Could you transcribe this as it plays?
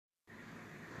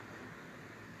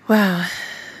Wow.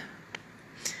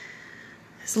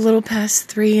 It's a little past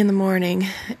 3 a.m,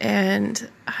 and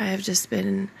I have just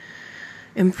been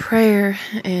in prayer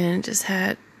and just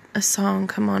had a song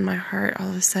come on my heart all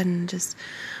of a sudden. Just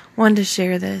wanted to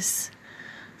share this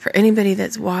for anybody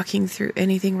that's walking through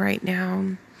anything right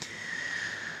now,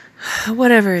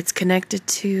 whatever it's connected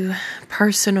to,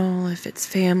 personal, if it's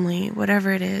family,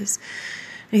 whatever it is,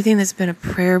 anything that's been a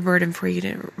prayer burden for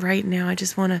you right now. I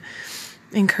just want to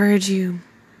encourage you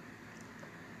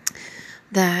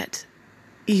that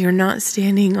you're not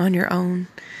standing on your own.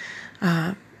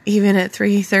 Even at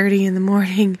 3:30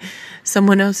 a.m,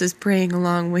 someone else is praying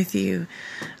along with you.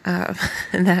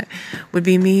 And that would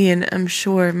be me, and I'm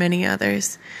sure many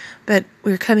others. But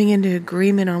we're coming into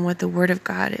agreement on what the Word of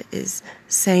God is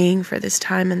saying for this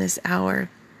time and this hour.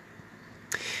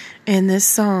 And this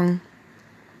song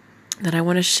that I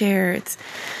want to share, it's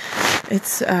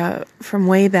from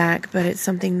way back, but it's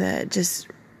something that just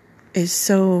is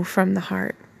so from the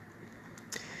heart.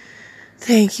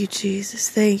 Thank you, Jesus.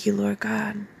 Thank you, Lord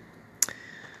God.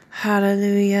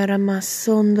 Hallelujah.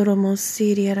 Ramasondoro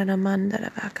mosiria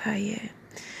ramandara bakaye.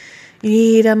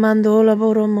 Ira mandola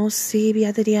boro mosibia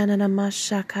adriana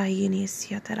ramashakaini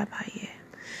siatarabaye.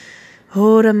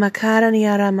 Ora makarani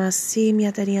aramasimi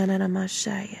adriana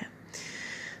ramashaye.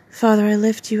 Father, I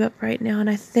lift you up right now, and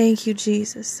I thank you,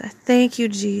 Jesus. I thank you,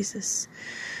 Jesus.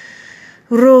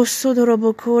 That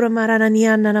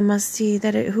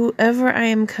whoever I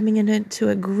am coming into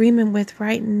agreement with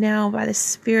right now by the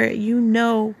Spirit, you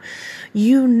know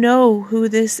who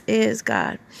this is,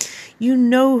 God. You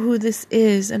know who this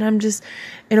is, and I'm just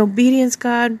in obedience,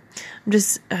 God. I'm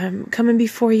just coming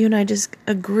before you, and I just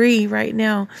agree right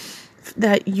now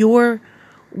that your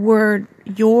word,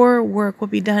 your work will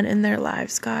be done in their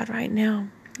lives, God, right now.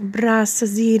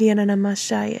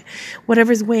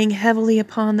 Whatever's weighing heavily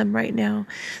upon them right now,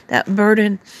 that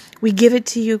burden, we give it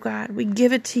to you, God. We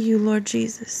give it to you, Lord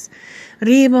Jesus.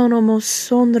 Thank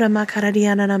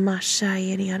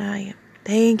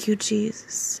you,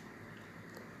 Jesus.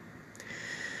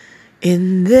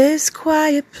 In this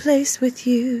quiet place with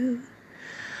you,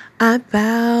 I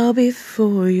bow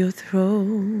before your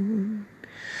throne.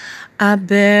 I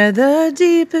bear the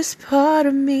deepest part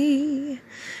of me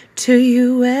to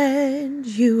you and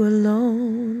you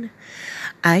alone.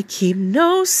 I keep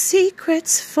no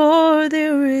secrets, for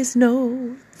there is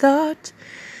no thought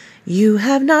you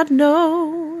have not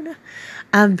known.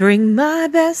 I bring my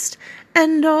best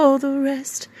and all the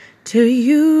rest to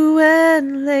you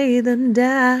and lay them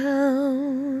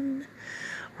down.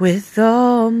 With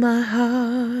all my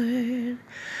heart,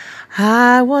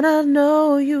 I want to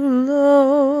know you,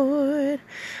 Lord,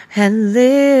 and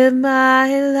live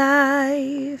my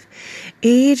life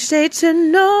each day to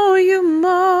know you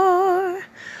more.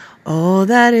 All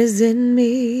that is in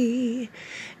me,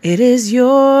 it is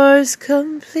yours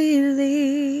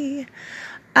completely.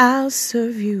 I'll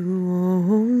serve you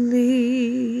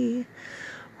only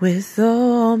with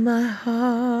all my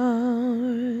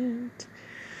heart.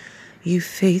 You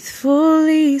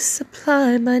faithfully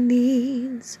supply my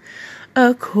needs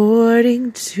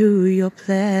according to your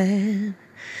plan.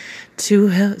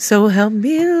 So help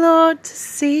me, Lord, to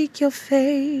seek your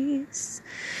face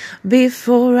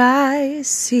before I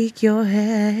seek your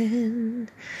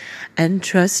hand, and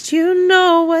trust you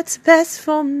know what's best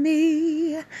for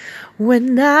me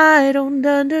when I don't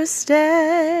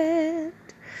understand.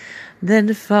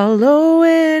 Then follow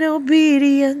in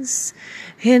obedience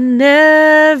in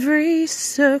every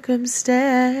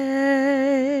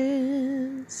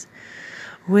circumstance.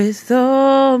 With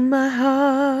all my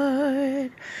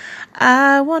heart,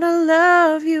 I want to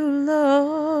love you,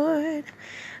 Lord,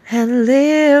 and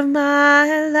live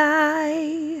my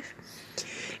life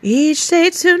each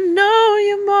day to know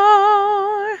you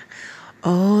more.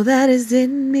 All that is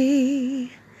in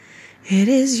me, it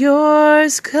is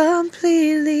yours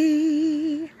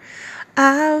completely.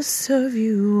 I'll serve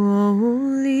you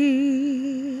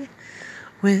only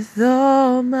with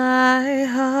all my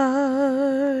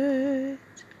heart.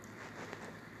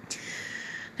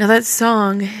 Now that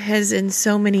song has in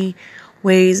so many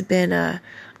ways been a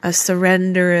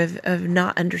surrender of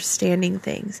not understanding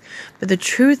things. But the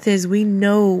truth is, we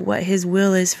know what his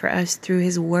will is for us through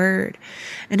his word.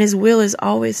 And his will is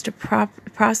always to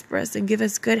prosper us and give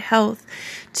us good health,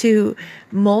 to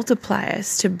multiply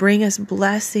us, to bring us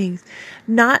blessings,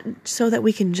 not so that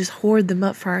we can just hoard them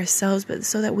up for ourselves, but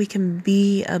so that we can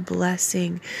be a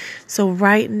blessing. So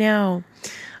right now,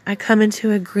 I come into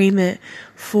agreement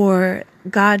for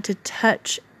God to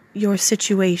touch your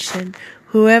situation,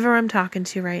 whoever I'm talking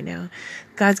to right now.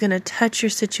 God's going to touch your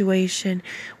situation,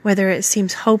 whether it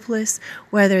seems hopeless,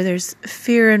 whether there's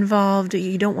fear involved,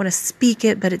 you don't want to speak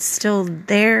it, but it's still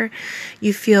there.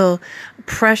 You feel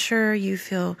pressure, you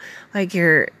feel like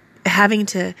you're having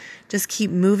to just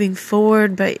keep moving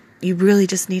forward, but you really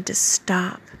just need to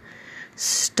stop.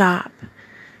 Stop.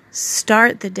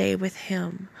 Start the day with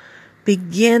Him.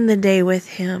 Begin the day with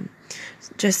Him.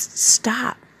 Just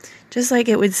stop. Just like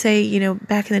it would say,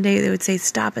 back in the day, they would say,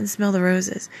 stop and smell the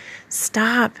roses.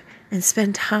 Stop and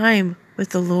spend time with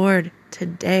the Lord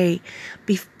today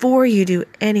before you do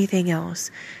anything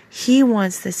else. He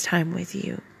wants this time with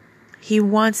you. He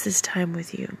wants this time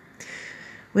with you.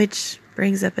 Which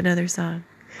brings up another song.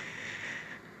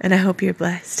 And I hope you're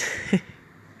blessed.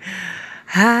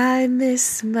 I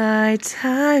miss my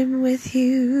time with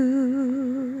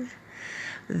you.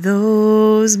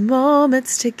 Those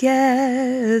moments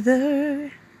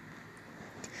together.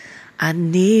 I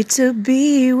need to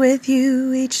be with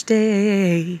you each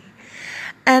day.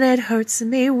 And it hurts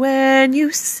me when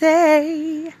you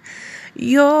say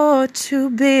you're too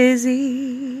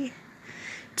busy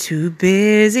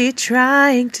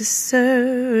trying to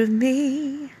serve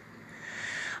me.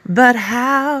 But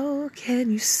how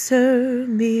can you serve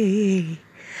me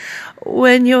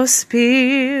when your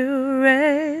spirit's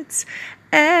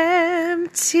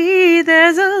empty?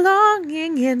 There's a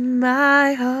longing in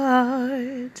my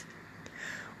heart,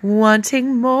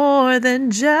 wanting more than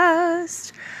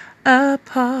just a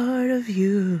part of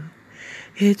you.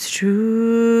 It's true.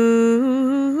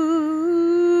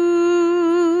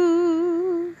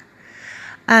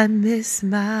 I miss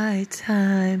my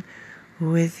time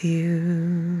with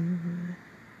you.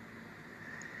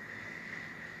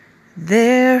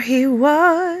 There he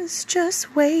was,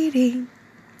 just waiting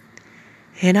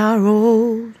in our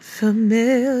old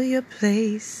familiar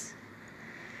place,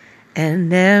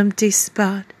 an empty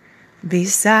spot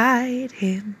beside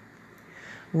him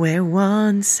where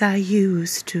once I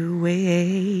used to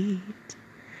wait,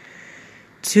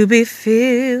 to be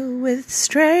filled with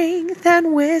strength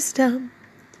and wisdom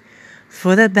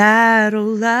for the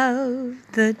battle of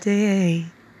the day.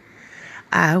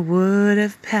 I would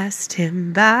have passed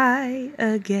him by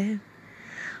again,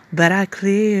 but I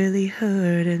clearly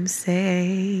heard him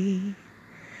say,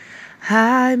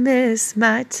 I miss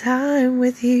my time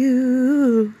with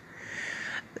you.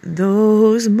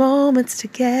 Those moments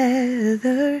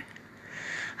together.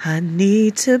 I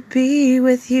need to be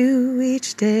with you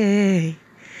each day.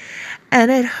 And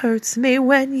it hurts me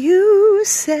when you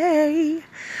say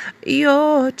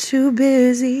you're too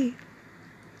busy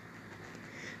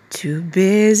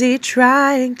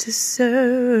trying to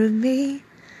serve me.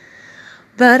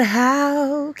 But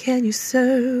how can you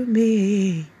serve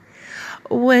me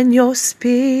when your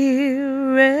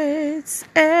spirit's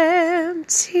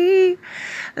empty?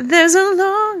 There's a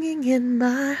longing in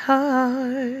my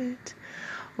heart,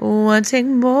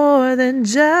 wanting more than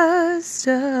just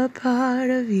a part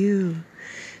of you.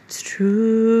 It's true.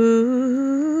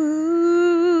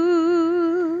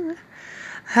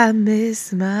 I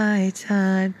miss my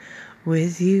time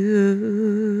with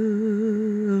you.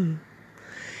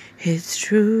 It's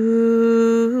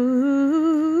true.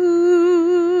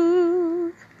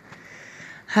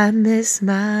 I miss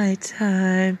my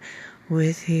time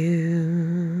with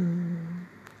you.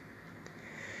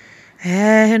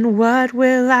 And what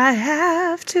will I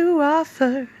have to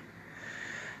offer?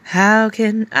 How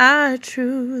can I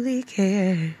truly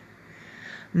care?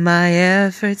 My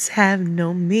efforts have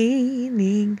no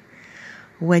meaning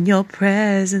when your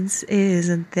presence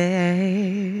isn't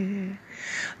there.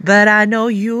 But I know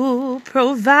you'll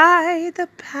provide the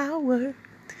power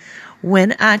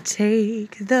when I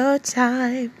take the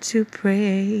time to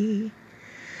pray.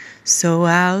 So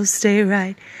I'll stay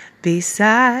right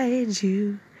beside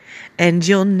you, and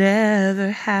you'll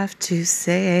never have to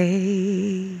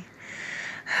say,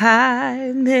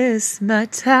 I miss my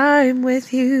time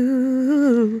with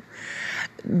you.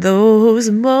 Those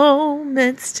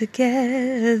moments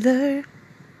together.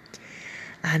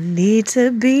 I need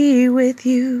to be with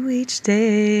you each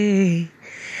day.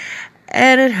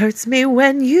 And it hurts me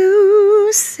when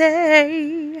you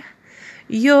say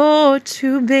you're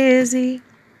too busy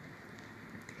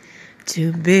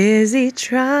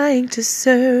trying to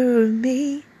serve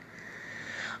me.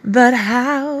 But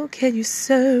how can you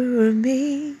serve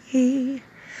me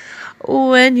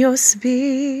when your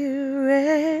spirit's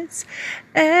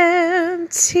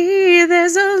empty?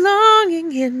 There's a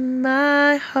longing in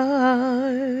my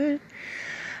heart.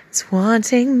 It's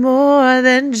wanting more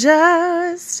than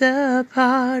just a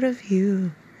part of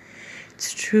you.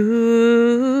 It's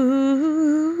true.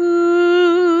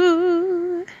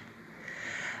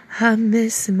 I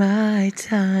miss my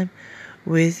time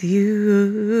with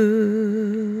you.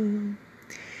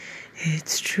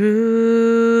 It's true.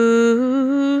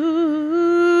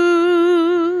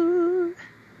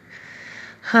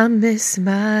 I miss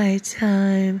my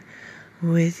time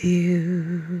with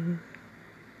you.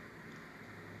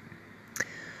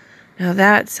 Now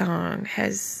that song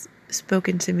has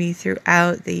spoken to me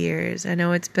throughout the years. I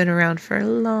know it's been around for a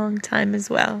long time as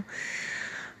well.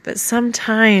 But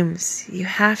sometimes you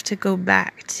have to go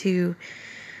back to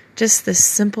just the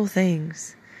simple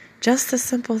things. Just the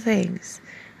simple things.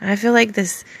 And I feel like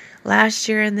this last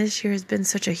year and this year has been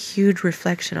such a huge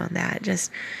reflection on that.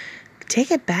 Just take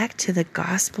it back to the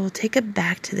gospel. Take it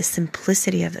back to the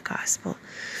simplicity of the gospel.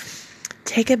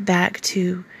 Take it back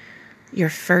to your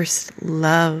first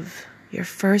love. Your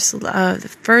first love. The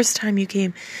first time you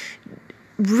came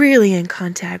really in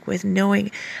contact with knowing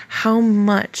how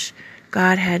much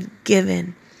God had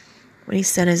given when He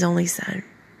sent His only Son.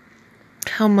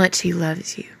 How much He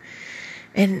loves you.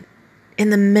 And in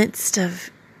the midst of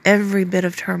every bit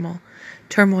of turmoil,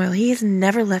 He has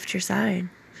never left your side.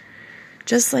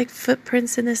 Just like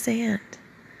footprints in the sand.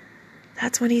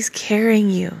 That's when He's carrying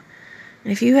you.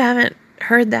 And if you haven't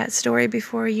heard that story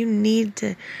before, you need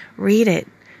to read it.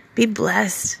 Be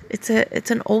blessed. It's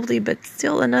an oldie, but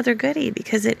still another goodie,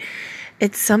 because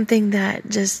it's something that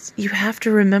just you have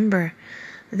to remember,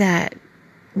 that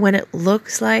when it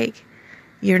looks like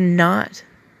you're not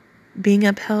being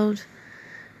upheld,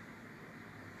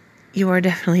 you are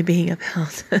definitely being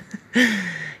upheld.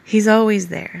 He's always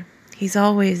there. He's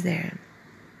always there.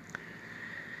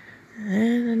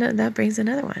 And that brings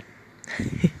another one.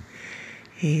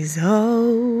 He's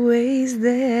always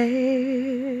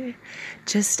there.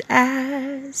 Just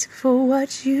ask for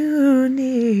what you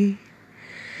need,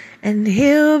 and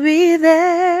He'll be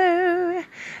there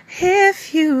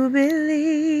if you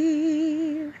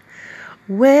believe.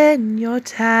 When you're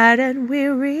tired and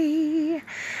weary,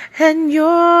 and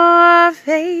your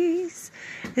face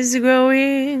is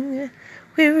growing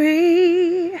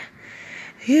weary,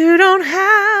 you don't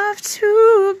have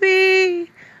to be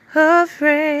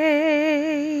afraid.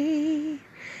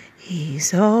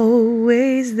 He's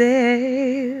always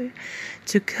there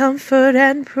to comfort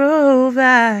and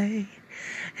provide,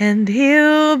 and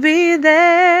He'll be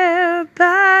there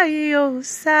by your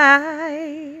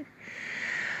side.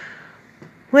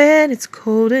 When it's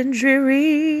cold and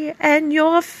dreary, and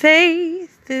your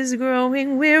faith is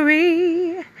growing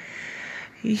weary,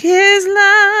 His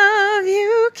love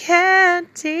you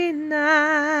can't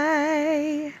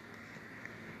deny.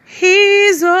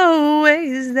 He's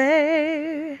always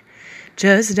there.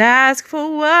 Just ask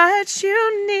for what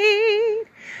you need,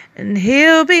 and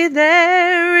He'll be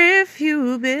there if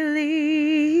you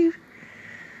believe.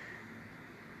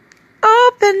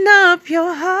 Open up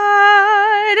your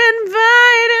heart,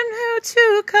 invite Him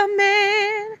to come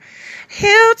in.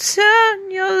 He'll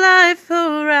turn your life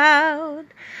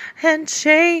around and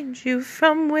change you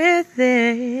from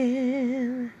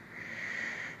within.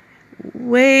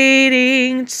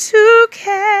 Waiting to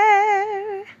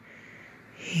care,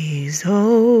 He's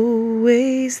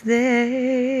always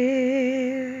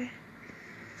there.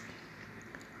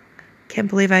 Can't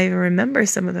believe I even remember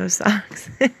some of those songs.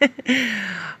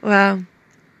 Well,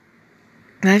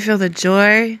 I feel the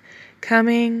joy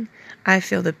coming. I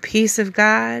feel the peace of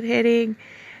God hitting.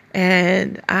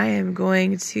 And I am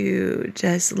going to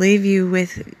just leave you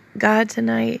with God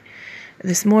tonight,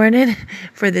 this morning,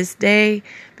 for this day,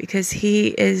 because He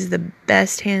is the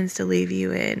best hands to leave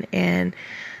you in. And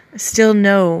still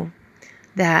know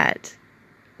that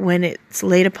when it's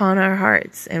laid upon our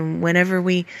hearts, and whenever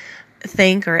we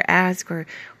think or ask or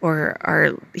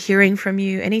are hearing from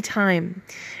you, anytime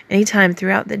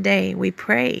throughout the day, we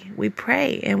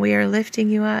pray, and we are lifting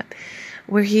you up.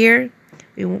 We're here.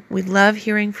 We love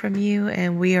hearing from you,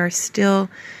 and we are still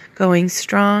going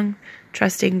strong,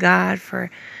 trusting God for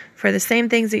the same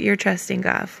things that you're trusting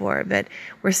God for. But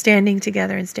we're standing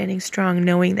together and standing strong,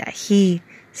 knowing that He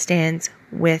stands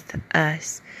with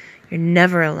us. You're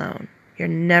never alone. You're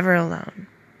never alone.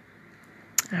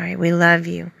 All right, we love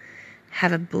you.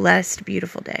 Have a blessed,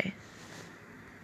 beautiful day.